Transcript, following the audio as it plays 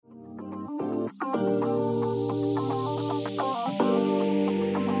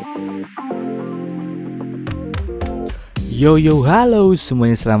Yo yo, halo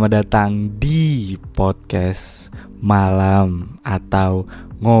semuanya, selamat datang di podcast malam atau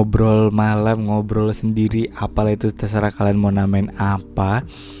ngobrol malam, ngobrol sendiri, apalah itu terserah kalian mau namain apa.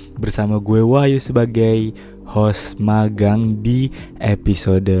 Bersama gue Wahyu sebagai host magang di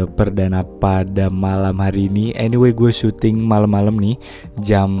episode perdana pada malam hari ini. Anyway, gue syuting malam-malam nih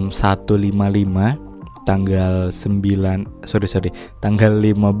jam 1.55 tanggal 15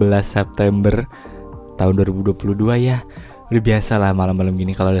 September tahun 2022 ya. Udah biasa lah malam-malam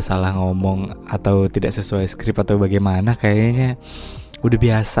gini kalau ada salah ngomong atau tidak sesuai skrip atau bagaimana, kayaknya udah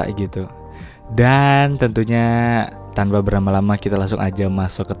biasa gitu. Dan tentunya tanpa berlama-lama kita langsung aja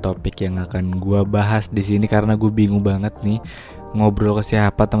masuk ke topik yang akan gue bahas di sini, karena gue bingung banget nih ngobrol ke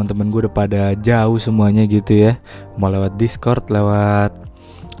siapa. Teman-teman gue udah pada jauh semuanya gitu ya, mau lewat Discord, lewat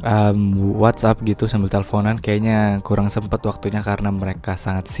WhatsApp gitu sambil teleponan. Kayaknya kurang sempet waktunya karena mereka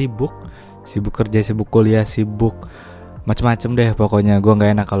sangat sibuk kerja, sibuk kuliah, sibuk macem-macem deh pokoknya. Gue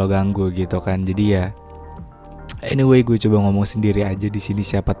nggak enak kalau ganggu gitu kan. Jadi ya anyway, gue coba ngomong sendiri aja di sini,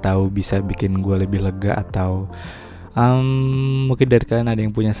 siapa tahu bisa bikin gue lebih lega. Atau mungkin dari kalian ada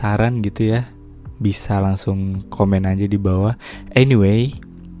yang punya saran gitu ya, bisa langsung komen aja di bawah. Anyway,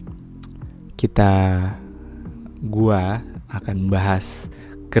 gue akan bahas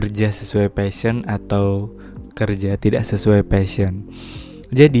kerja sesuai passion atau kerja tidak sesuai passion.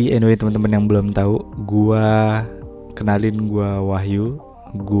 Jadi anyway, teman-teman yang belum tahu, kenalin gue Wahyu.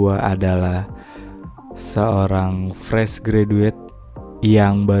 Gue adalah seorang fresh graduate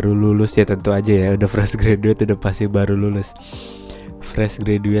yang baru lulus, ya tentu aja ya, udah fresh graduate udah pasti baru lulus. Fresh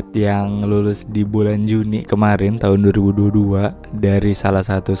graduate yang lulus di bulan Juni kemarin tahun 2022 dari salah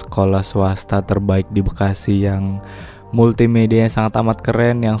satu sekolah swasta terbaik di Bekasi, yang multimedia yang sangat amat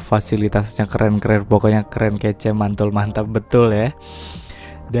keren, yang fasilitasnya keren-keren, pokoknya keren, kece, mantul, mantap betul ya.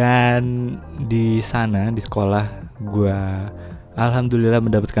 Dan di sana, di sekolah, gue alhamdulillah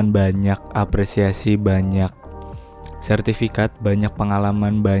mendapatkan banyak apresiasi, banyak sertifikat, banyak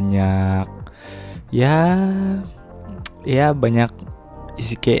pengalaman, banyak banyak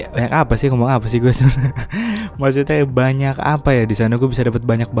apa sih, ngomong apa sih gue sebenarnya. Maksudnya banyak apa ya, di sana gue bisa dapat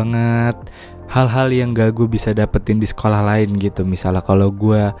banyak banget hal-hal yang gak gue bisa dapetin di sekolah lain gitu. Misalnya kalau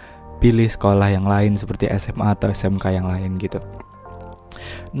gue pilih sekolah yang lain seperti SMA atau SMK yang lain gitu.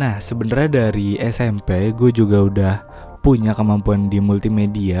 Nah, sebenarnya dari SMP gue juga udah punya kemampuan di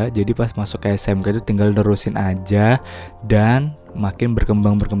multimedia. Jadi pas masuk ke SMK itu tinggal nerusin aja dan makin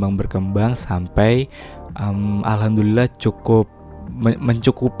berkembang sampai alhamdulillah cukup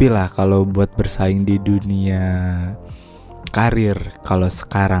mencukupi lah kalau buat bersaing di dunia karir kalau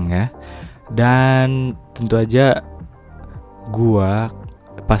sekarang ya. Dan tentu aja gue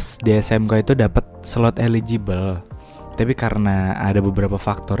pas di SMK itu dapat slot eligible. Tapi karena ada beberapa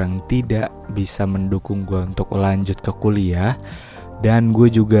faktor yang tidak bisa mendukung gue untuk lanjut ke kuliah, dan gue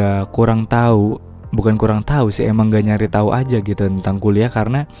juga bukan kurang tahu sih, emang gak nyari tahu aja gitu tentang kuliah.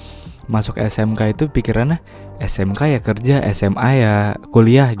 Karena masuk SMK itu pikirannya SMK ya kerja, SMA ya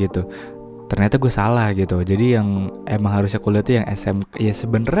kuliah gitu. Ternyata gue salah gitu. Jadi yang emang harusnya kuliah tuh yang SMK. Ya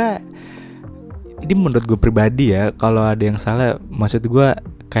sebenarnya ini menurut gue pribadi ya, kalau ada yang salah, maksud gue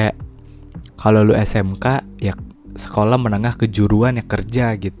kayak kalau lu SMK ya sekolah menengah kejuruan ya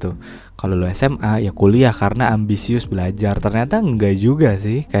kerja gitu. Kalau lu SMA ya kuliah karena ambisius belajar. Ternyata enggak juga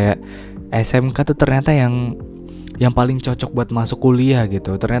sih. Kayak SMK tuh ternyata yang paling cocok buat masuk kuliah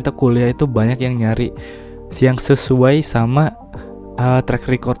gitu. Ternyata kuliah itu banyak yang nyari yang sesuai sama track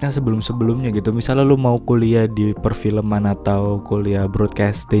recordnya sebelumnya gitu. Misalnya lu mau kuliah di perfilman atau kuliah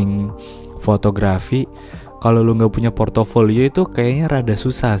broadcasting, fotografi, kalau lu nggak punya portofolio itu kayaknya rada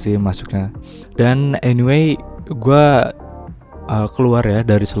susah sih masuknya. Dan anyway, gue keluar ya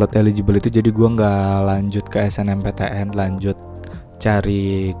dari slot eligible itu. Jadi gue nggak lanjut ke SNMPTN, lanjut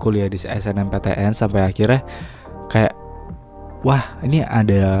cari kuliah di SNMPTN sampai akhirnya kayak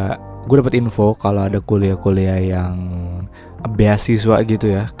gue dapat info kalau ada kuliah-kuliah yang beasiswa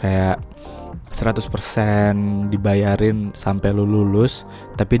gitu ya, kayak 100% dibayarin sampai lu lulus,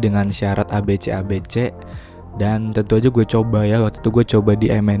 tapi dengan syarat ABC. Dan tentu aja gue coba ya. Waktu itu gue coba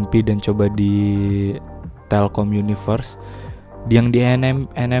di MNP dan coba di Telkom Universe. Yang di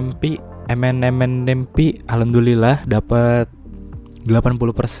MNP alhamdulillah dapat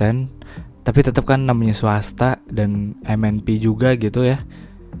 80%. Tapi tetap kan namanya swasta dan MNP juga gitu ya,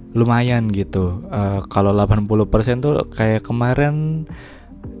 lumayan gitu. Kalau 80% tuh kayak kemarin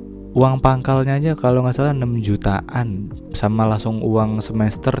uang pangkalnya aja kalau nggak salah 6 jutaan, sama langsung uang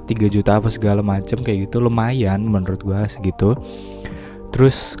semester 3 juta apa segala macem kayak gitu. Lumayan menurut gua segitu.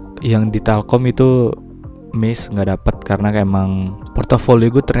 Terus yang di Telkom itu miss, nggak dapet karena emang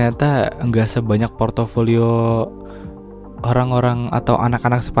portofolio gue ternyata nggak sebanyak portofolio orang-orang atau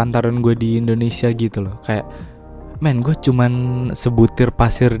anak-anak sepantaran gue di Indonesia gitu loh. Kayak men, gue cuman sebutir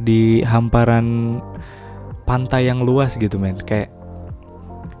pasir di hamparan pantai yang luas gitu men. Kayak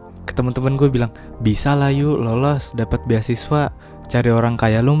ke teman-teman gue bilang, bisa lah yuk lolos dapat beasiswa, cari orang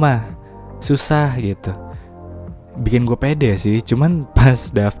kaya lu mah susah gitu. Bikin gue pede sih. Cuman pas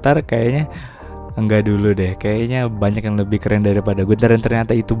daftar kayaknya enggak dulu deh, kayaknya banyak yang lebih keren daripada gue. Dan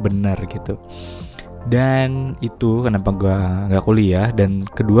ternyata itu benar gitu. Dan itu kenapa gue gak kuliah. Dan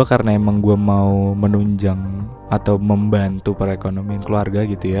kedua karena emang gue mau menunjang atau membantu perekonomian keluarga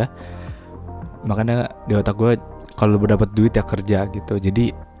gitu ya. Makanya di otak gue kalau dapat duit ya kerja gitu.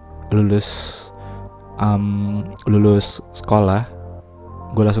 Jadi lulus sekolah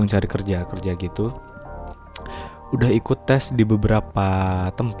gue langsung cari kerja gitu. Udah ikut tes di beberapa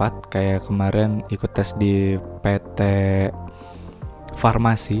tempat. Kayak kemarin ikut tes di PT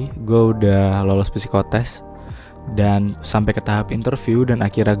Farmasi, gue udah lolos psikotes dan sampai ke tahap interview dan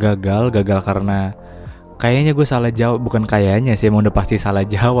akhirnya gagal karena kayaknya gue salah jawab. Bukan kayaknya sih, emang udah pasti salah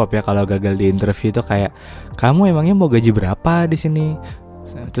jawab ya kalau gagal di interview itu. Kayak, kamu emangnya mau gaji berapa di sini?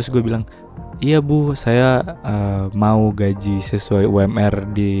 Terus gue bilang, iya bu, saya mau gaji sesuai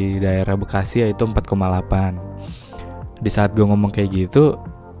UMR di daerah Bekasi yaitu 4,8. Di saat gue ngomong kayak gitu,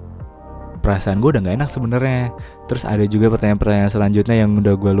 perasaan gue udah gak enak sebenarnya. Terus ada juga pertanyaan-pertanyaan selanjutnya yang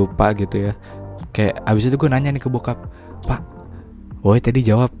udah gue lupa gitu ya. Kayak abis itu gue nanya nih ke bokap, Pak, woi tadi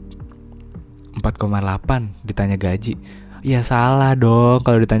jawab 4,8 ditanya gaji. Ya salah dong,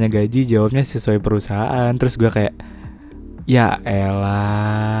 kalau ditanya gaji jawabnya sesuai perusahaan. Terus gue kayak, ya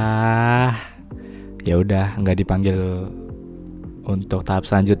elah. Ya udah, nggak dipanggil untuk tahap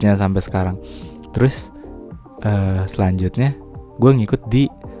selanjutnya sampai sekarang. Terus selanjutnya gue ngikut di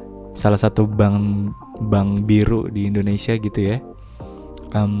salah satu bank biru di Indonesia gitu ya.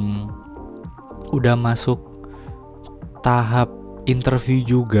 Udah masuk tahap interview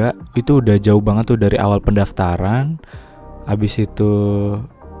juga. Itu udah jauh banget tuh dari awal pendaftaran. Habis itu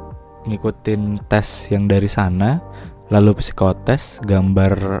ngikutin tes yang dari sana, lalu psikotes,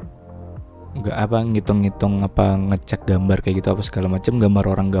 gambar ngitung-ngitung ngecek gambar kayak gitu apa segala macam, gambar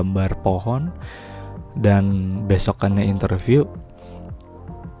orang, gambar pohon. Dan besokannya interview.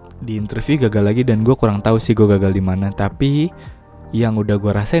 Di interview gagal lagi dan gue kurang tahu sih gue gagal di mana. Tapi yang udah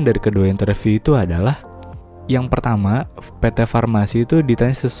gue rasain dari kedua interview itu adalah, yang pertama PT Farmasi itu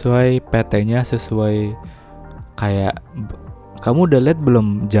ditanya sesuai PT-nya, sesuai kayak, kamu udah lihat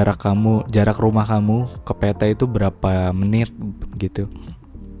belum jarak rumah kamu ke PT itu berapa menit gitu.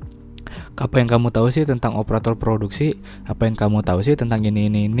 Apa yang kamu tahu sih tentang operator produksi? Apa yang kamu tahu sih tentang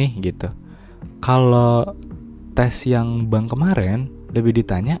ini gitu. Kalau tes yang bank kemarin lebih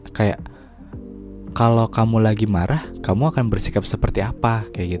ditanya kayak, kalau kamu lagi marah, kamu akan bersikap seperti apa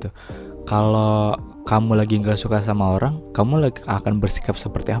kayak gitu. Kalau kamu lagi gak suka sama orang, kamu akan bersikap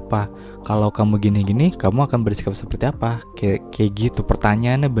seperti apa. Kalau kamu gini-gini, kamu akan bersikap seperti apa. Kayak gitu.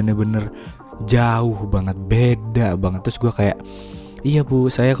 Pertanyaannya bener-bener jauh banget, beda banget. Terus gue kayak, iya bu,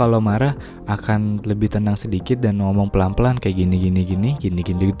 saya kalau marah akan lebih tenang sedikit dan ngomong pelan-pelan kayak gini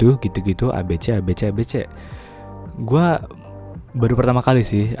gitu, ABC. Gue baru pertama kali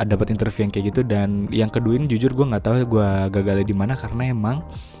sih dapat interview yang kayak gitu. Dan yang kedua ini jujur gue nggak tahu gue gagalnya di mana, karena emang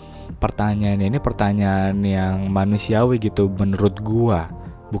pertanyaannya ini pertanyaan yang manusiawi gitu menurut gue,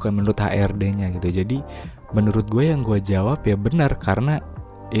 bukan menurut HRD-nya gitu. Jadi menurut gue yang gue jawab ya benar karena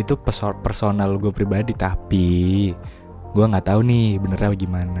itu personal gue pribadi, tapi gue nggak tahu nih benernya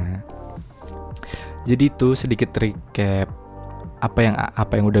gimana. Jadi itu sedikit recap apa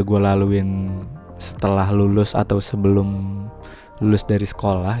yang udah gue laluin setelah lulus atau sebelum lulus dari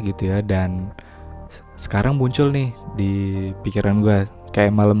sekolah gitu ya. Dan sekarang muncul nih di pikiran gue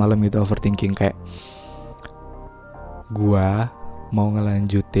kayak malam-malam gitu, overthinking, kayak gue mau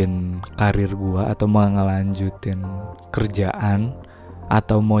ngelanjutin karir gue atau mau ngelanjutin kerjaan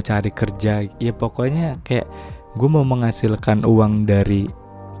atau mau cari kerja. Ya pokoknya kayak gue mau menghasilkan uang dari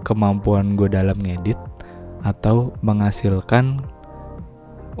kemampuan gue dalam ngedit atau menghasilkan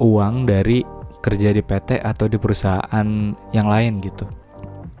uang dari kerja di PT atau di perusahaan yang lain gitu.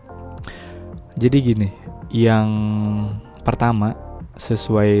 Jadi gini, yang pertama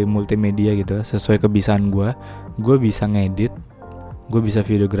sesuai multimedia gitu, sesuai kebiasaan gue bisa ngedit, gue bisa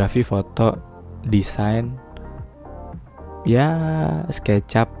videografi, foto, desain, ya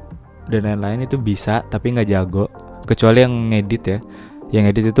SketchUp dan lain-lain itu bisa, tapi nggak jago. Kecuali yang ngedit ya, yang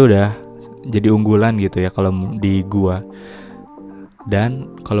ngedit itu udah jadi unggulan gitu ya kalau di gue.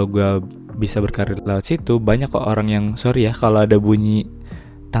 Dan kalau gue bisa berkarir lewat situ, banyak kok orang yang, sorry ya kalau ada bunyi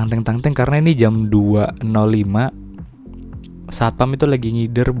tang-teng karena ini jam 2.05. satpam itu lagi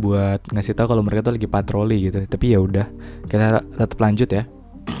ngider buat ngasih tahu kalau mereka tuh lagi patroli gitu. Tapi ya udah, kita tetap lanjut ya.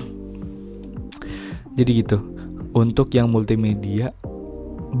 Jadi gitu. Untuk yang multimedia,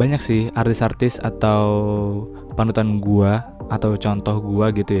 banyak sih artis-artis atau panutan gua atau contoh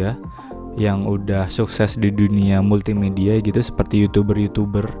gua gitu ya, yang udah sukses di dunia multimedia gitu, seperti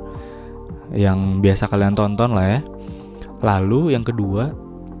YouTuber yang biasa kalian tonton lah ya. Lalu yang kedua,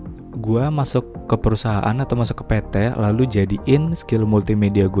 gua masuk ke perusahaan atau masuk ke PT, lalu jadiin skill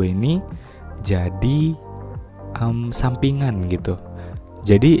multimedia gue ini jadi sampingan gitu.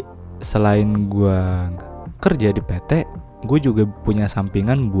 Jadi selain gue kerja di PT, gue juga punya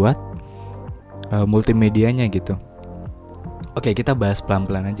sampingan buat multimedianya gitu. Oke, kita bahas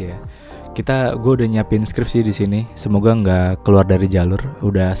pelan-pelan aja ya. Gue udah nyiapin skripsi di sini. Semoga nggak keluar dari jalur.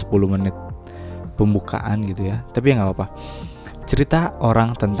 Udah 10 menit pembukaan gitu ya. Tapi ya nggak apa-apa. Cerita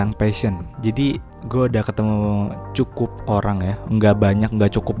orang tentang passion. Jadi gue udah ketemu cukup orang ya.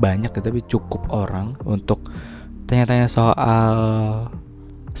 Nggak cukup banyak, tapi cukup orang untuk tanya-tanya soal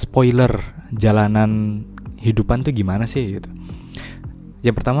spoiler jalanan hidupan tuh gimana sih gitu.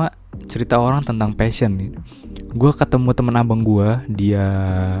 Yang pertama, cerita orang tentang passion nih. Gue ketemu temen abang gue, dia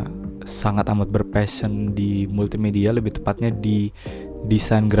sangat amat berpassion di multimedia, lebih tepatnya di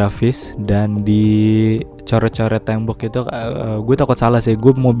desain grafis dan di coret-coret tembok itu. Gue takut salah sih,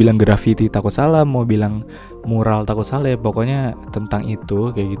 gue mau bilang graffiti takut salah, mau bilang mural takut salah ya, pokoknya tentang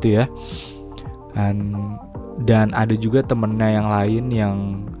itu kayak gitu ya. Dan ada juga temennya yang lain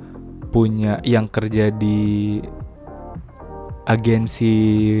yang kerja di agensi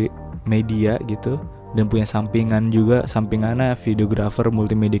media gitu, dan punya sampingannya videografer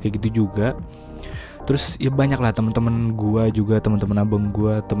multimedia kayak gitu juga. Terus ya banyak lah teman-teman gue juga, teman-teman abang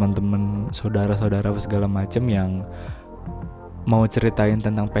gue, teman-teman saudara-saudara segala macam yang mau ceritain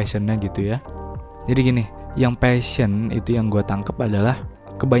tentang passionnya gitu ya. Jadi gini, yang passion itu yang gue tangkep adalah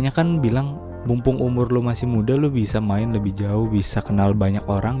kebanyakan bilang mumpung umur lu masih muda, lu bisa main lebih jauh, bisa kenal banyak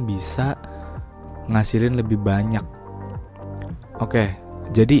orang, bisa ngasilin lebih banyak. Oke,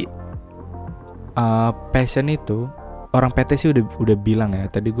 jadi passion itu orang PT sih udah bilang ya.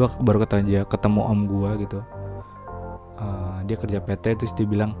 Tadi gue baru ketemu om gue gitu. Dia kerja PT, terus dia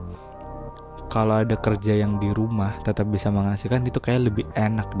bilang kalau ada kerja yang di rumah tetap bisa menghasilkan itu kayak lebih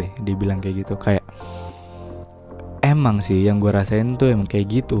enak deh. Dia bilang kayak gitu. Kayak emang sih yang gue rasain tuh emang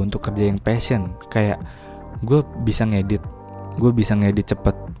kayak gitu untuk kerja yang passion. Kayak gue bisa ngedit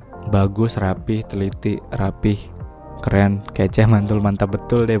cepet, bagus, rapi, teliti, rapi, keren, kece, mantul, mantap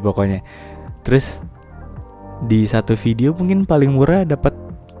betul deh pokoknya. Terus di satu video mungkin paling murah dapat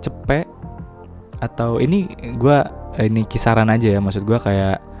cepet, atau ini kisaran aja ya, maksud gue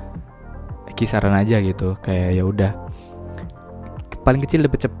kayak kisaran aja gitu, kayak ya udah paling kecil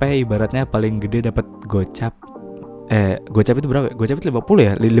dapat cepet, ibaratnya paling gede dapat gocap. Gocap itu berapa? Gocap itu 50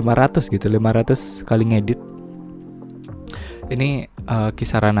 ya, 500 gitu, 500 kali ngedit. Ini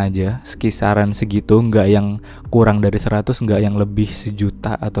kisaran aja, kisaran segitu, nggak yang kurang dari 100, nggak yang lebih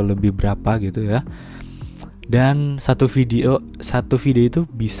sejuta atau lebih berapa gitu ya. Dan satu hari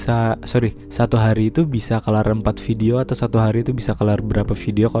itu bisa kelar 4 video, atau satu hari itu bisa kelar berapa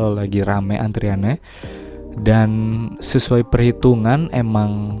video kalau lagi rame antriannya. Dan sesuai perhitungan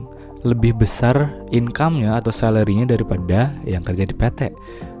emang lebih besar income-nya atau salary-nya daripada yang kerja di PT.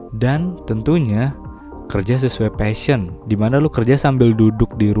 Dan tentunya kerja sesuai passion, dimana lu kerja sambil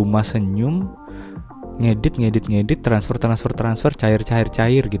duduk di rumah senyum, ngedit, transfer,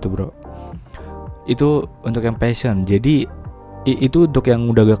 cair gitu bro. Itu untuk yang passion. Jadi itu untuk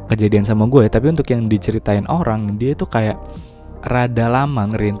yang udah gak kejadian sama gue. Tapi untuk yang diceritain orang, dia tuh kayak rada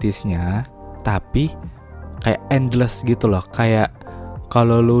lama ngerintisnya, tapi kayak endless gitu loh. Kayak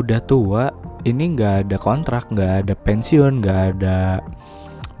kalau lu udah tua, ini gak ada kontrak, gak ada pensiun, gak ada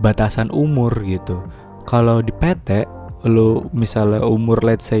batasan umur gitu. Kalau di PT, lu misalnya umur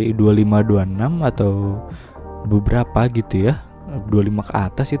let's say 25-26 atau beberapa gitu ya, 25 ke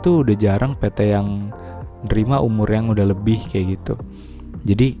atas, itu udah jarang PT yang nerima umur yang udah lebih kayak gitu.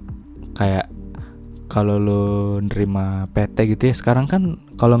 Jadi kayak kalau lo nerima PT gitu ya, sekarang kan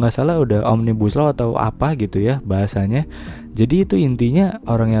kalau nggak salah udah omnibus law atau apa gitu ya bahasanya. Jadi itu intinya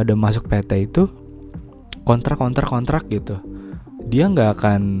orang yang udah masuk PT itu kontrak gitu. Dia nggak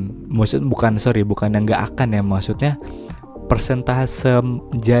akan, bukan yang nggak akan ya, maksudnya persentase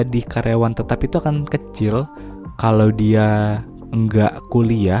jadi karyawan tetap itu akan kecil kalau dia nggak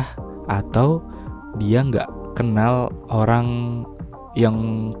kuliah atau dia nggak kenal orang yang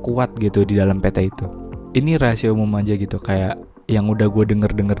kuat gitu di dalam PT itu. Ini rahasia umum aja gitu, kayak yang udah gue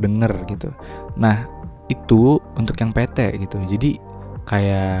denger gitu. Nah itu untuk yang PT gitu. Jadi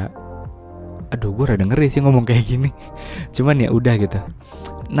kayak aduh gue rada ngeri sih ngomong kayak gini. Cuman ya udah gitu.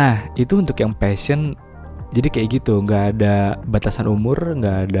 Nah itu untuk yang passion. Jadi kayak gitu, nggak ada batasan umur,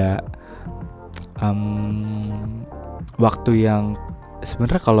 nggak ada waktu yang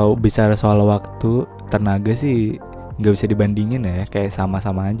sebenarnya kalau bicara soal waktu, tenaga sih nggak bisa dibandingin ya, kayak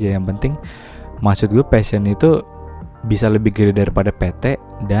sama-sama aja. Yang penting maksud gue passion itu bisa lebih gede daripada PT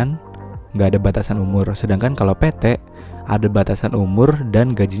dan nggak ada batasan umur. Sedangkan kalau PT ada batasan umur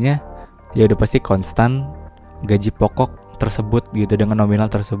dan gajinya ya udah pasti konstan, gaji pokok tersebut gitu dengan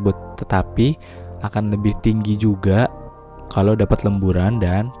nominal tersebut. Tetapi akan lebih tinggi juga kalau dapat lemburan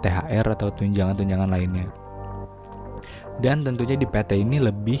dan THR atau tunjangan-tunjangan lainnya. Dan tentunya di PT ini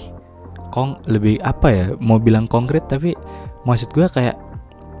lebih apa ya, mau bilang konkret, tapi maksud gue kayak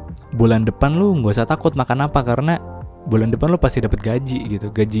bulan depan lu nggak usah takut makan apa, karena bulan depan lu pasti dapat gaji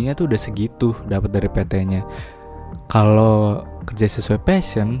gitu. Gajinya tuh udah segitu dapat dari PT-nya. Kalau kerja sesuai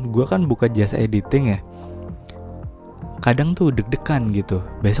passion, gue kan buka jasa editing ya. Kadang tuh deg-degan gitu,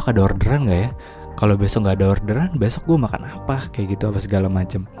 besok ada orderan nggak ya? Kalau besok nggak ada orderan, besok gue makan apa? Kayak gitu apa segala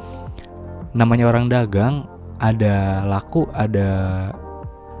macem. Namanya orang dagang, ada laku, ada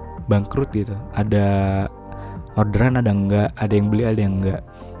bangkrut gitu. Ada orderan, ada enggak, ada yang beli, ada yang enggak.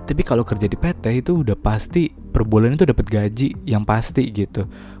 Tapi kalau kerja di PT itu udah pasti per bulan itu dapat gaji yang pasti gitu.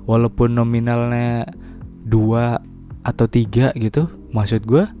 Walaupun nominalnya 2 atau 3 gitu, maksud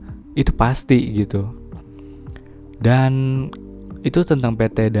gue itu pasti gitu. Dan itu tentang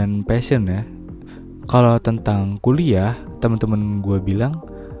PT dan passion ya. Kalau tentang kuliah, teman-teman gue bilang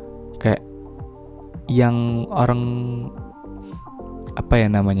kayak yang orang apa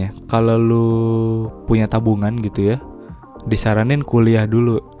ya namanya, kalau lu punya tabungan gitu ya, disaranin kuliah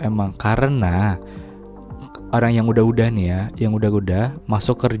dulu emang, karena orang yang udah-udah nih ya, yang udah-udah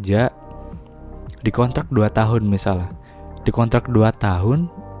masuk kerja di kontrak 2 tahun misalnya, di kontrak 2 tahun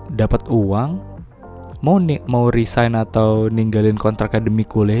dapat uang, mau resign atau ninggalin kontrak demi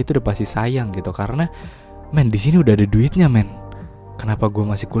kuliah itu udah pasti sayang gitu. Karena men di sini udah ada duitnya men, kenapa gue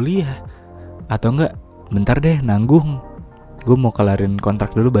masih kuliah? Atau enggak, bentar deh nanggung, gue mau kelarin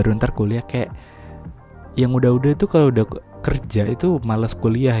kontrak dulu baru ntar kuliah. Kayak yang udah-udah tuh kalau udah kerja itu malas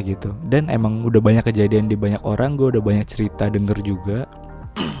kuliah gitu. Dan emang udah banyak kejadian di banyak orang, gue udah banyak cerita denger juga.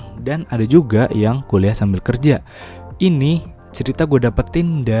 Dan ada juga yang kuliah sambil kerja. Ini cerita gue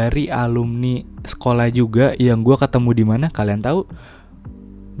dapetin dari alumni sekolah juga yang gue ketemu di mana. Kalian tahu,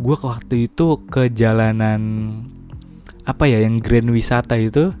 gue waktu itu ke jalanan apa ya, yang Grand Wisata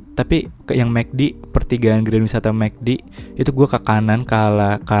itu, tapi ke yang McD, pertigaan Grand Wisata McD itu gue ke kanan ke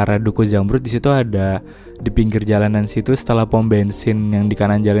arah Duku Zamrud. Di situ ada, di pinggir jalanan situ setelah pom bensin yang di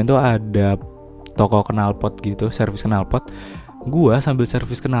kanan jalan itu ada toko knalpot gitu, servis knalpot. Gue sambil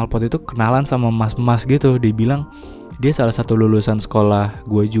servis knalpot itu kenalan sama mas-mas gitu. Dia bilang dia salah satu lulusan sekolah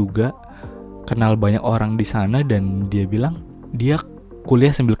gue juga, kenal banyak orang di sana, dan dia bilang dia kuliah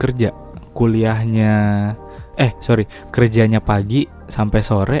sambil kerja. Kerjanya pagi sampai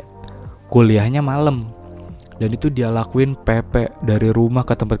sore, kuliahnya malam. Dan itu dia lakuin PP dari rumah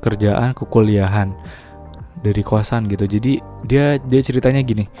ke tempat kerjaan ke kuliahan dari kosan gitu. Jadi dia ceritanya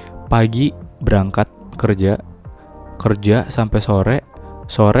gini, pagi berangkat kerja sampai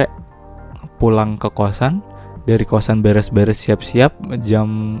sore pulang ke kosan, dari kosan beres-beres siap-siap,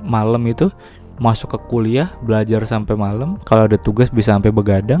 jam malam itu masuk ke kuliah, belajar sampai malam. Kalau ada tugas bisa sampai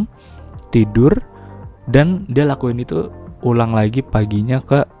begadang, tidur, dan dia lakuin itu ulang lagi paginya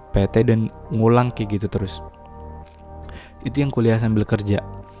ke PT dan ngulang kayak gitu terus. Itu yang kuliah sambil kerja.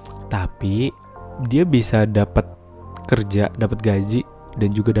 Tapi dia bisa dapat kerja, dapat gaji, dan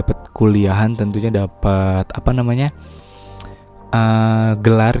juga dapat kuliahan, tentunya dapat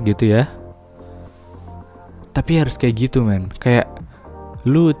gelar gitu ya. Tapi harus kayak gitu men. Kayak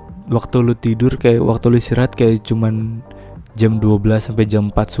lu waktu lu tidur, kayak waktu lu istirahat kayak cuman jam 12 sampai jam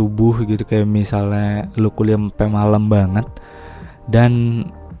 4 subuh gitu. Kayak misalnya lu kuliah sampai malam banget. Dan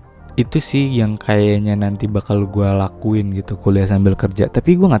itu sih yang kayaknya nanti bakal gue lakuin gitu, kuliah sambil kerja.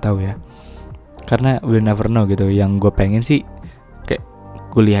 Tapi gue gak tahu ya, karena we never know gitu. Yang gue pengen sih kayak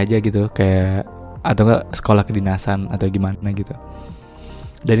kuliah aja gitu, kayak atau enggak sekolah kedinasan atau gimana gitu.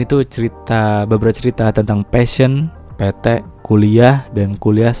 Dan itu beberapa cerita tentang passion, PT, kuliah, dan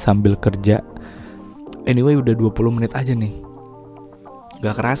kuliah sambil kerja. Anyway, udah 20 menit aja nih.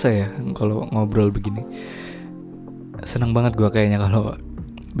 Gak kerasa ya kalau ngobrol begini. Seneng banget gue kayaknya kalau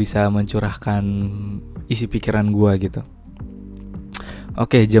bisa mencurahkan isi pikiran gue gitu.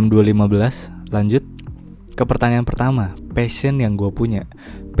 Oke, jam 2.15. Lanjut ke pertanyaan pertama. Passion yang gue punya.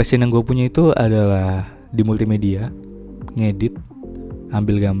 Passion yang gue punya itu adalah di multimedia, ngedit,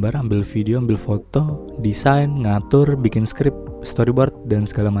 ambil gambar, ambil video, ambil foto, desain, ngatur, bikin skrip, storyboard, dan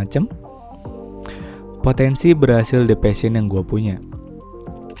segala macam. Potensi berhasil di passion yang gue punya.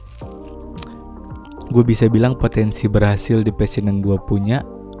 Gue bisa bilang potensi berhasil di passion yang gue punya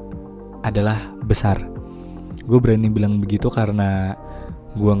adalah besar. Gue berani bilang begitu karena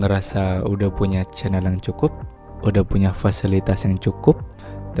gue ngerasa udah punya channel yang cukup, udah punya fasilitas yang cukup,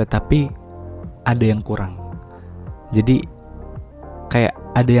 tetapi ada yang kurang. Jadi kayak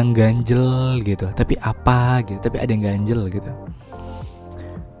ada yang ganjel gitu, tapi apa gitu, tapi ada yang ganjel gitu.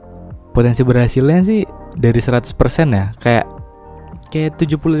 Potensi berhasilnya sih dari 100% ya, kayak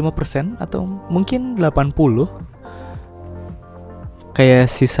 75% atau mungkin 80.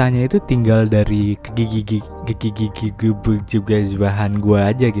 Kayak sisanya itu tinggal dari kegigihan gue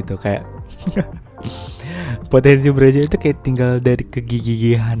aja gitu. Kayak potensi berhasil itu kayak tinggal dari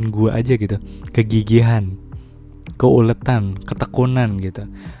kegigihan gue aja gitu. Kegigihan, keuletan, ketekunan gitu.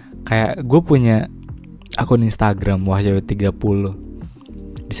 Kayak gue punya akun Instagram Wahyu30.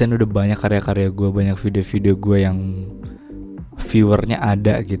 Di sana udah banyak karya-karya gue, banyak video-video gue yang viewernya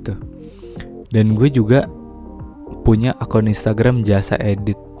ada gitu. Dan gue juga punya akun Instagram jasa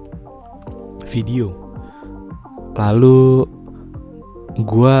edit video. Lalu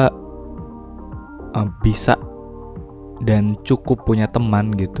gue bisa dan cukup punya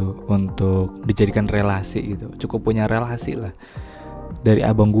teman gitu untuk dijadikan relasi gitu. Cukup punya relasi lah. Dari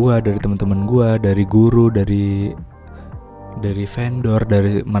abang gue, dari teman-teman gue, dari guru, dari vendor,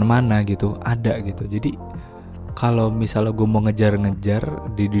 dari mana-mana gitu, ada gitu. Jadi kalau misalnya gue mau ngejar-ngejar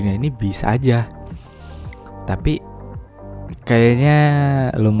di dunia ini bisa aja. Tapi kayaknya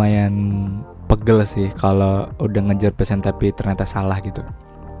lumayan pegel sih kalau udah ngejar pesan tapi ternyata salah gitu.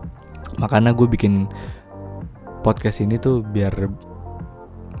 Makanya gue bikin podcast ini tuh biar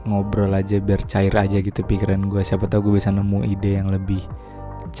ngobrol aja, biar cair aja gitu pikiran gue. Siapa tahu gue bisa nemu ide yang lebih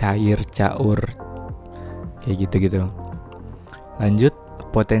cair, caur, kayak gitu-gitu. Lanjut,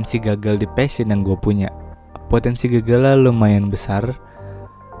 potensi gagal di passion yang gue punya. Potensi gagalnya lumayan besar.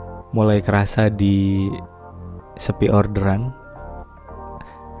 Mulai kerasa di sepi orderan.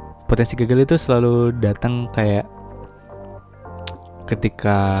 Potensi gagal itu selalu datang kayak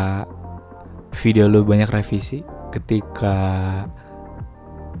ketika video lu banyak revisi, ketika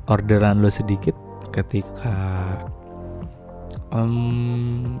orderan lu sedikit, ketika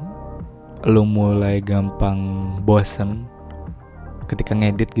lu mulai gampang bosen ketika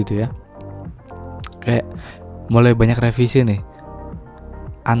ngedit gitu ya. Kayak mulai banyak revisi nih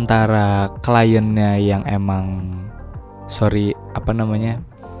antara kliennya yang emang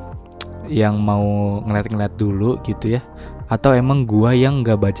yang mau ngeliat-ngeliat dulu gitu ya, atau emang gua yang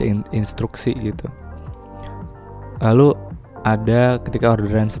gak baca instruksi gitu. Lalu ada ketika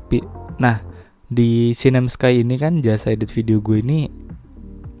orderan sepi. Nah, di Sky ini kan jasa edit video gue ini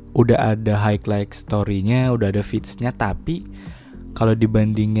udah ada highlight story-nya, udah ada feeds-nya, tapi kalau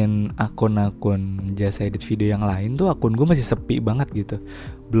dibandingin akun-akun jasa edit video yang lain tuh akun gue masih sepi banget gitu.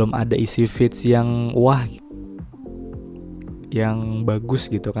 Belum ada isi feeds yang wah, yang bagus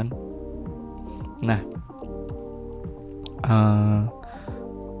gitu kan. Nah,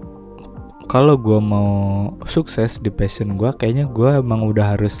 kalau gue mau sukses di passion gue, kayaknya gue emang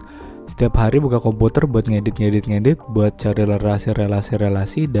udah harus setiap hari buka komputer buat ngedit, buat cari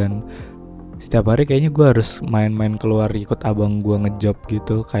relasi, dan setiap hari kayaknya gue harus main-main keluar, ikut abang gue ngejob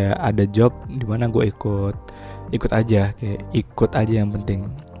gitu. Kayak ada job di mana gue ikut aja, kayak ikut aja, yang penting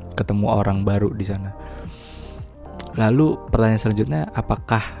ketemu orang baru di sana. Lalu pertanyaan selanjutnya,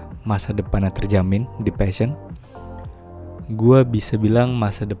 apakah masa depannya terjamin di passion? Gue bisa bilang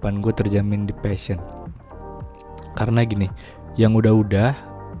masa depan gue terjamin di passion. Karena gini, yang udah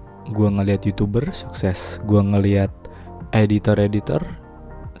gue ngelihat YouTuber sukses, gue ngelihat editor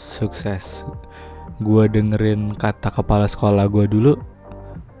sukses, gue dengerin kata kepala sekolah gue dulu,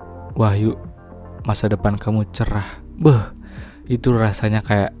 Wahyu, masa depan kamu cerah. Itu rasanya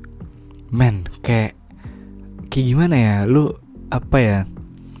kayak, kayak gimana ya, lu apa ya,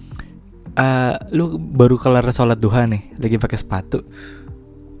 lu baru kelar sholat duha nih, lagi pakai sepatu,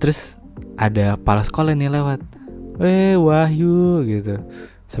 terus ada kepala sekolah nih lewat, Wahyu gitu,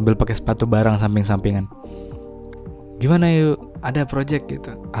 sambil pakai sepatu bareng samping-sampingan. Gimana yuk, ada project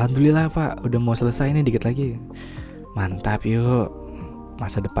gitu. Alhamdulillah pak, udah mau selesai nih, dikit lagi. Mantap yuk,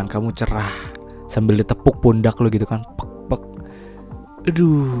 masa depan kamu cerah. Sambil ditepuk pundak lu gitu kan, pek.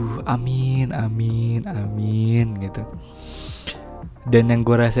 Aduh, amin gitu. Dan yang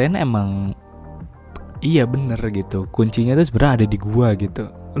gue rasain emang iya bener gitu. Kuncinya tuh sebenarnya ada di gue gitu.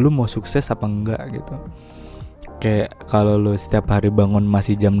 Lu mau sukses apa enggak gitu. Kayak kalau lu setiap hari bangun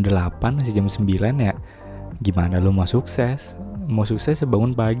masih jam 8, masih jam 9 ya, gimana lu mau sukses? Mau sukses ya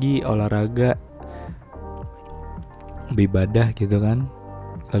bangun pagi, olahraga, beribadah gitu kan.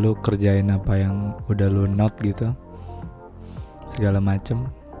 lalu kerjain apa yang udah lu note gitu, segala macem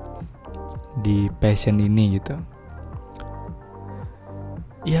di passion ini gitu.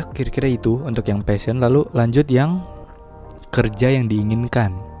 Ya kira-kira itu untuk yang passion. Lalu lanjut yang kerja yang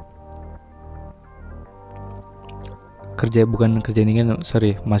diinginkan. Bukan kerja yang diinginkan,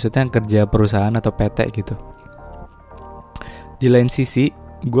 maksudnya kerja perusahaan atau PT gitu. Di lain sisi,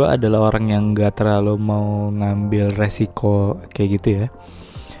 gue adalah orang yang gak terlalu mau ngambil resiko kayak gitu ya.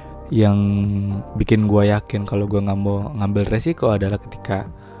 Yang bikin gue yakin kalau gue gak mau ngambil resiko adalah ketika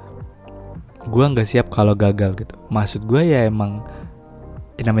gue gak siap kalau gagal gitu. Maksud gue ya emang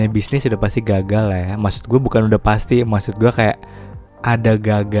namanya bisnis udah pasti gagal lah ya. Maksud gue bukan udah pasti, maksud gue kayak ada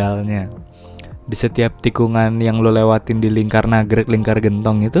gagalnya. Di setiap tikungan yang lo lewatin di lingkar nagrek, lingkar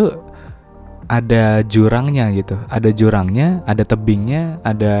gentong itu ada jurangnya gitu. Ada jurangnya, ada tebingnya,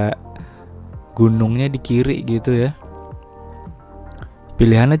 ada gunungnya di kiri gitu ya.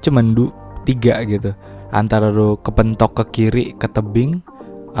 Pilihannya cuma 3 gitu. Antara lo kepentok ke kiri, ke tebing,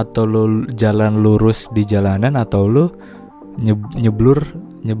 atau lo jalan lurus di jalanan, atau lo nyeblur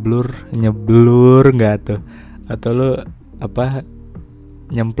nggak tuh, atau lo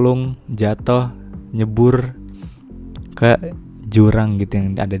nyemplung, jatuh, nyebur ke jurang gitu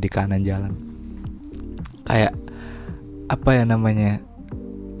yang ada di kanan jalan. Kayak apa ya namanya,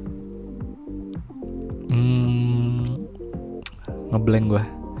 ngeblank gue.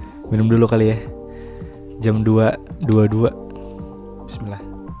 Minum dulu kali ya. Jam 2:22. Bismillah.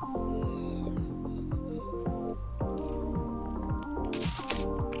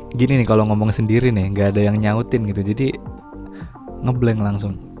 Gini nih kalau ngomong sendiri nih, nggak ada yang nyautin gitu, jadi ngeblank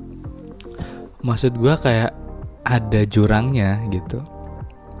langsung. Maksud gue kayak ada jurangnya gitu.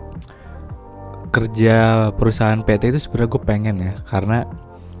 Kerja perusahaan PT itu sebenarnya gue pengen ya, karena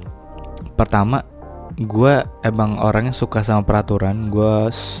pertama gue emang orangnya suka sama peraturan.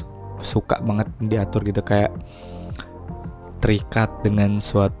 Gue suka banget diatur gitu, kayak terikat dengan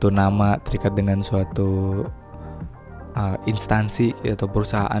suatu nama, terikat dengan suatu instansi atau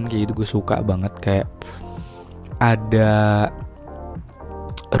perusahaan kayak gitu. Gue suka banget, kayak ada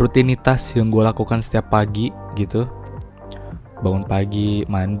rutinitas yang gue lakukan setiap pagi gitu. Bangun pagi,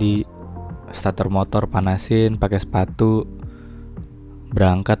 mandi, starter motor panasin, pakai sepatu,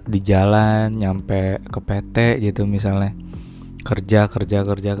 berangkat di jalan, nyampe ke PT gitu misalnya. Kerja per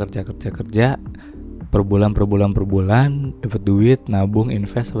bulan dapat duit, nabung,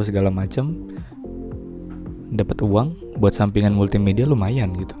 invest apa segala macam, dapat uang buat sampingan multimedia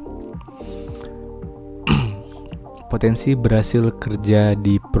lumayan gitu. Potensi berhasil kerja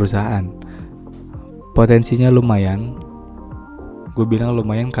di perusahaan, potensinya lumayan. Gue bilang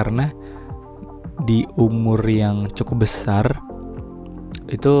lumayan karena di umur yang cukup besar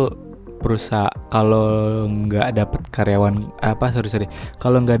itu perusahaan kalau nggak dapat karyawan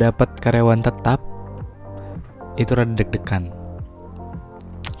kalau nggak dapat karyawan tetap itu rada deg-degan,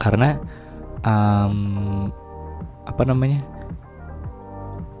 karena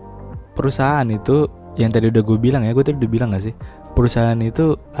perusahaan itu yang tadi udah gue bilang ya, gue tadi udah bilang gak sih, perusahaan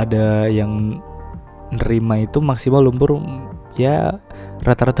itu ada yang nerima itu maksimal umur ya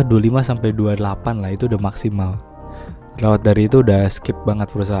rata-rata 25-28 lah, itu udah maksimal. Lewat dari itu udah skip banget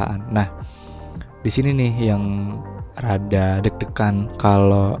perusahaan. Nah, di sini nih yang rada deg-degan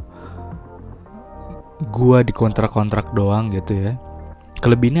kalau gua di kontrak doang gitu ya.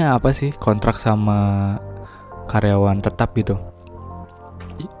 Kelebihannya apa sih kontrak sama karyawan tetap gitu?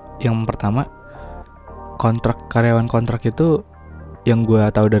 Yang pertama, karyawan kontrak itu yang gue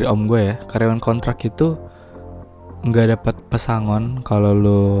tahu dari om gue ya, karyawan kontrak itu nggak dapat pesangon kalau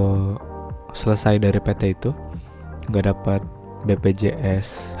lo selesai dari PT itu, nggak dapat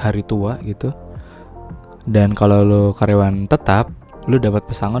BPJS hari tua gitu. Dan kalau lo karyawan tetap, lo dapat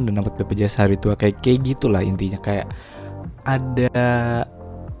pesangon dan dapat BPJS hari tua, kayak gitulah intinya. Kayak ada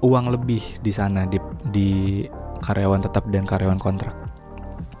uang lebih di sana di karyawan tetap dan karyawan kontrak.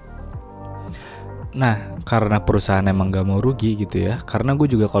 Nah, karena perusahaan emang gak mau rugi gitu ya, karena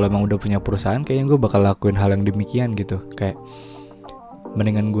gue juga kalau emang udah punya perusahaan kayaknya gue bakal lakuin hal yang demikian gitu. Kayak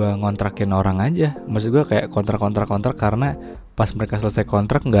mendingan gue ngontrakin orang aja. Maksud gue kayak kontrak karena pas mereka selesai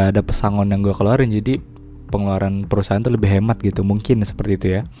kontrak gak ada pesangon yang gue keluarin, jadi pengeluaran perusahaan tuh lebih hemat gitu. Mungkin seperti itu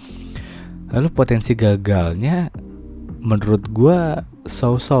ya. Lalu potensi gagalnya menurut gue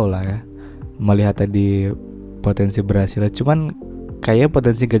so-so lah ya. Melihat tadi potensi berhasilnya, cuman kayaknya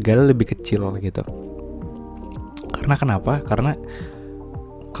potensi gagalnya lebih kecil gitu. Karena kenapa? Karena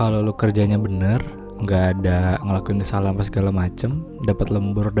kalau lu kerjanya bener, nggak ada ngelakuin kesalahan apa segala macem, dapat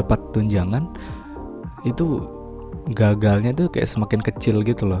lembur, dapat tunjangan, itu gagalnya tuh kayak semakin kecil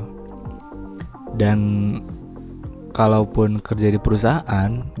gitu loh. Dan kalaupun kerja di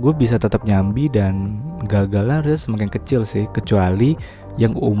perusahaan, gue bisa tetap nyambi dan gagalnya harusnya semakin kecil sih, kecuali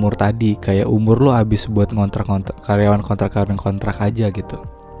yang umur tadi, kayak umur lo habis buat ngontrak karyawan kontrak aja gitu.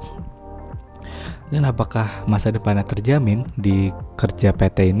 Dan apakah masa depannya terjamin di kerja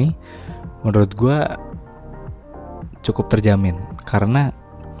PT ini? Menurut gue cukup terjamin, karena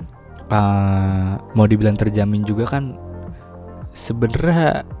mau dibilang terjamin juga kan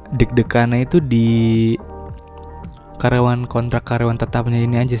sebenarnya deg-degannya itu di karyawan tetapnya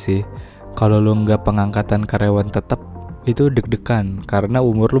ini aja sih. Kalau lu nggak pengangkatan karyawan tetap itu deg-degan karena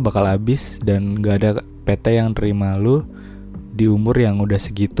umur lu bakal habis dan nggak ada PT yang terima lu di umur yang udah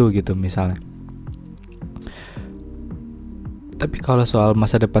segitu gitu misalnya. Tapi kalau soal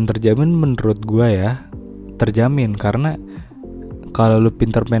masa depan terjamin, menurut gua ya terjamin, karena kalau lu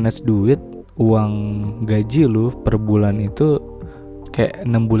pinter manage duit, uang gaji lu per bulan itu kayak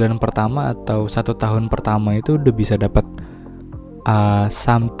 6 bulan pertama atau 1 tahun pertama itu udah bisa dapat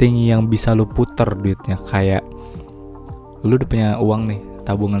something yang bisa lu puter duitnya. Kayak lu udah punya uang nih,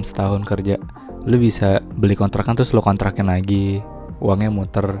 tabungan setahun kerja, lu bisa beli kontrakan terus lu kontrakin lagi, uangnya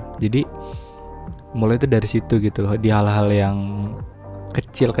muter. Jadi mulai itu dari situ gitu, di hal-hal yang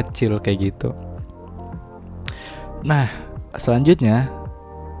kecil-kecil kayak gitu. Nah, selanjutnya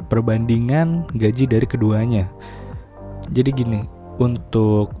perbandingan gaji dari keduanya. Jadi gini,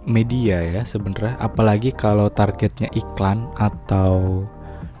 untuk media ya sebenarnya, apalagi kalau targetnya iklan atau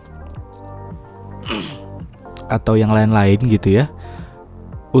yang lain-lain gitu ya,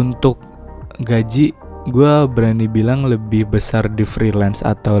 untuk gaji gue berani bilang lebih besar di freelance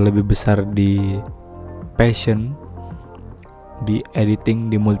atau lebih besar di passion, di editing,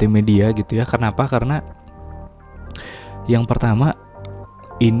 di multimedia gitu ya. Kenapa? Karena yang pertama,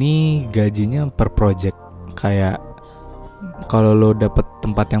 ini gajinya per project. Kayak kalau lo dapet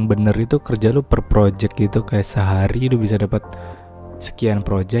tempat yang bener itu kerja lo per project gitu, kayak sehari lo bisa dapat sekian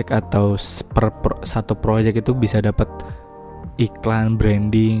project, atau satu project itu bisa dapat iklan,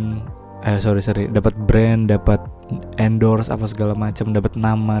 branding, dapat brand, dapat endorse apa segala macam, dapat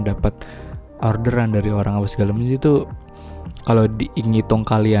nama, dapat orderan dari orang apa segala macam. Itu kalau dihitung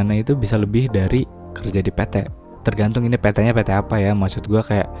kaliannya itu bisa lebih dari kerja di PT. Tergantung ini PT-nya PT apa ya. Maksud gue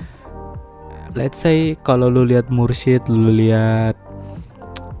kayak let's say kalau lu lihat Mursyid, lu lihat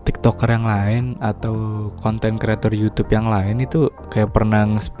TikToker yang lain atau konten kreator YouTube yang lain, itu kayak pernah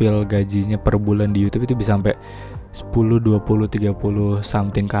nge-spill gajinya per bulan di YouTube itu bisa sampai 10, 20, 30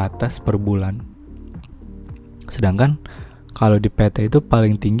 something ke atas per bulan. Sedangkan kalau di PT itu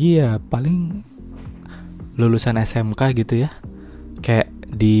paling tinggi ya paling lulusan SMK gitu ya. Kayak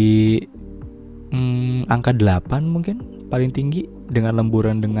di angka 8 mungkin paling tinggi, dengan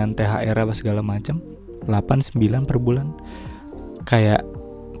lemburan dengan THR apa segala macam, 8, 9 per bulan. Kayak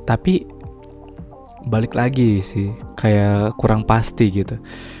tapi balik lagi sih, kayak kurang pasti gitu.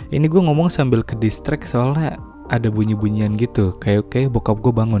 Ini gue ngomong sambil ke distract soalnya ada bunyi-bunyian gitu. Kayak bokap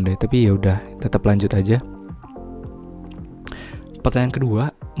gue bangun deh, tapi ya udah tetap lanjut aja. Pertanyaan kedua,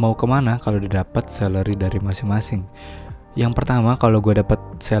 mau kemana kalau udah dapat salary dari masing-masing? Yang pertama, kalau gue dapat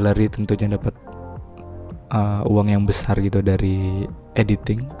salary tentunya dapat uang yang besar gitu dari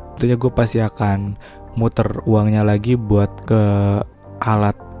editing, tentunya gue pasti akan muter uangnya lagi buat ke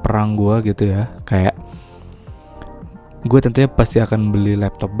alat perang gue gitu ya. Kayak gue tentunya pasti akan beli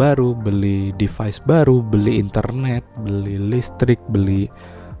laptop baru, beli device baru, beli internet, beli listrik, beli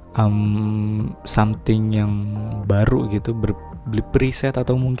something yang baru gitu, beli preset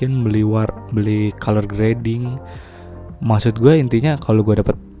atau mungkin beli color grading. Maksud gue intinya kalau gue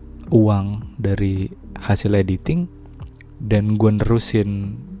dapat uang dari hasil editing dan gue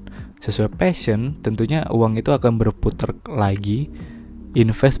nerusin sesuai passion, tentunya uang itu akan berputar lagi,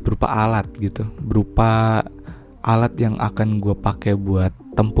 invest berupa alat gitu, berupa alat yang akan gue pakai buat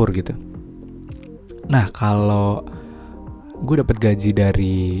tempur gitu. Nah, kalau gue dapat gaji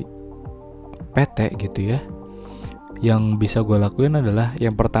dari PT gitu ya, yang bisa gue lakuin adalah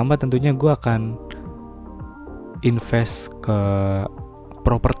yang pertama tentunya gue akan invest ke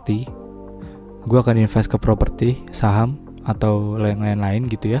properti. Gue akan invest ke properti, saham atau lain-lain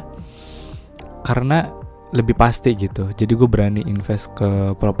gitu ya, karena lebih pasti gitu. Jadi gue berani invest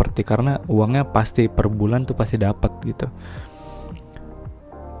ke properti karena uangnya pasti per bulan tuh pasti dapat gitu.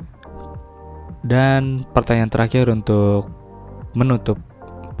 Dan pertanyaan terakhir untuk menutup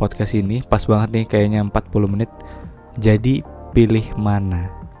podcast ini, pas banget nih kayaknya 40 menit. Jadi pilih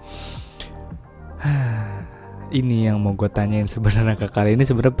mana? Ini yang mau gue tanyain sebenarnya ke kalian. Ini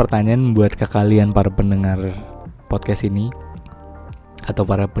sebenarnya pertanyaan buat ke kalian para pendengar podcast ini atau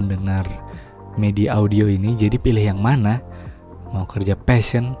para pendengar media audio ini. Jadi pilih yang mana? Mau kerja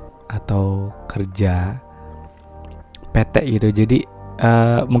passion atau kerja PT gitu. Jadi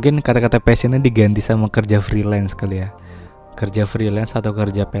mungkin kata-kata passionnya diganti sama kerja freelance kali ya. Kerja freelance atau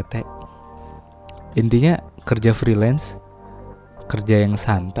kerja PT. Intinya kerja freelance, kerja yang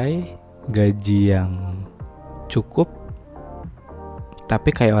santai, gaji yang cukup,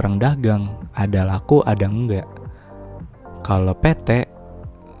 tapi kayak orang dagang, ada laku ada enggak. Kalau PT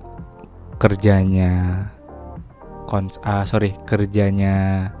kerjanya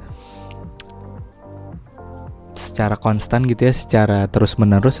kerjanya secara konstan gitu ya, secara terus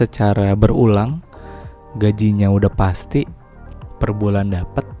menerus, secara berulang, gajinya udah pasti per bulan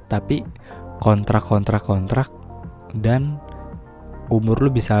dapat, tapi kontrak dan umur lu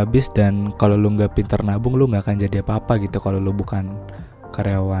bisa habis, dan kalau lu nggak pintar nabung lu nggak akan jadi apa-apa gitu kalau lu bukan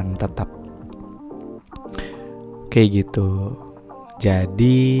karyawan tetap kayak gitu.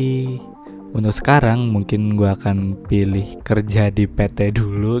 Jadi untuk sekarang mungkin gue akan pilih kerja di PT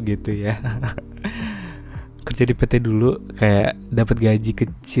dulu gitu ya. Kerja di PT dulu, kayak dapat gaji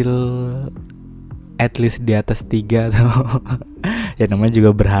kecil at least di atas 3 atau ya namanya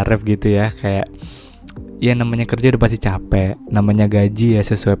juga berharap gitu ya. Kayak ya namanya kerja udah pasti capek, namanya gaji ya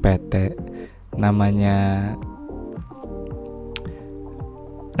sesuai PT, namanya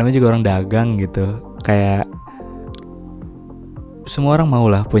juga orang dagang gitu. Kayak semua orang mau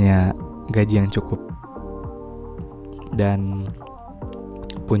lah punya gaji yang cukup dan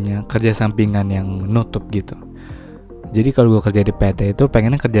punya kerja sampingan yang nutup gitu. Jadi kalau gue kerja di PT itu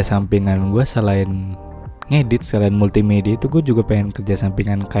pengennya kerja sampingan gue selain ngedit, selain multimedia itu gue juga pengen kerja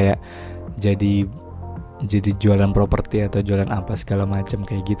sampingan kayak jadi jualan properti atau jualan apa segala macam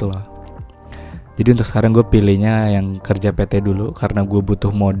kayak gitu loh. Jadi untuk sekarang gue pilihnya yang kerja PT dulu karena gue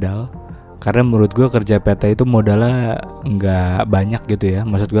butuh modal. Karena menurut gue kerja PT itu modalnya nggak banyak gitu ya.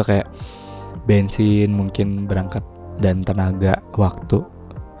 Maksud gue kayak bensin, mungkin berangkat dan tenaga, waktu.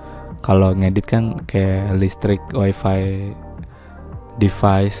 Kalau ngedit kan kayak listrik, wifi,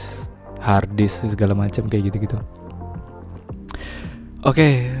 device, hard disk segala macam kayak gitu-gitu.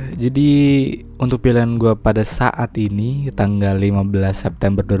 Oke, jadi untuk pilihan gue pada saat ini tanggal 15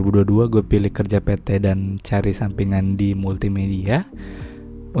 September 2022 gue pilih kerja PT dan cari sampingan di multimedia.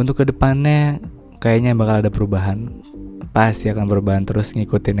 Untuk kedepannya kayaknya bakal ada perubahan, pasti akan perubahan terus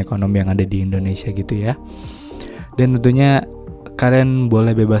ngikutin ekonomi yang ada di Indonesia gitu ya. Dan tentunya kalian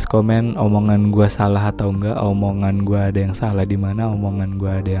boleh bebas komen omongan gue salah atau enggak, omongan gue ada yang salah di mana, omongan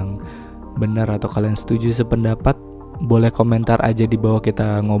gue ada yang benar atau kalian setuju sependapat. Boleh komentar aja di bawah,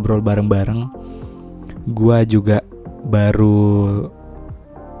 kita ngobrol bareng-bareng. Gue juga baru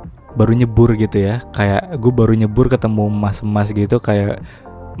nyebur gitu ya, kayak gue baru nyebur ketemu emas gitu, kayak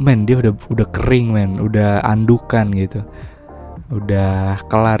men dia udah kering men, udah andukan gitu, udah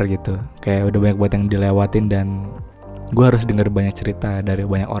kelar gitu, kayak udah banyak banget yang dilewatin. Dan gue harus denger banyak cerita dari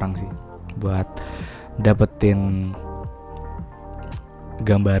banyak orang sih buat dapetin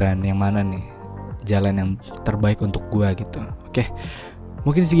gambaran yang mana nih jalan yang terbaik untuk gue gitu. Oke,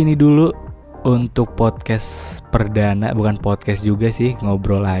 mungkin segini dulu untuk podcast perdana, bukan podcast juga sih,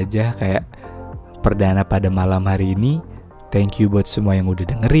 ngobrol aja kayak perdana pada malam hari ini. Thank you buat semua yang udah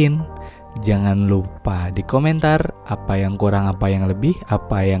dengerin. Jangan lupa di komentar apa yang kurang, apa yang lebih,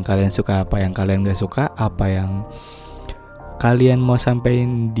 apa yang kalian suka, apa yang kalian gak suka, apa yang kalian mau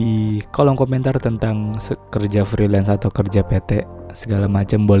sampaikan di kolom komentar tentang kerja freelance atau kerja PT segala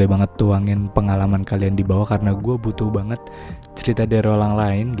macam. Boleh banget tuangin pengalaman kalian di bawah karena gue butuh banget cerita dari orang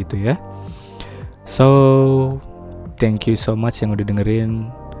lain gitu ya. So thank you so much yang udah dengerin.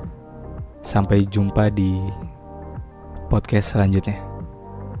 Sampai jumpa di podcast selanjutnya.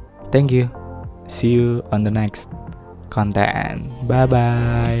 Thank you. See you on the next content. Bye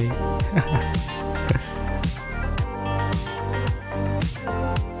bye.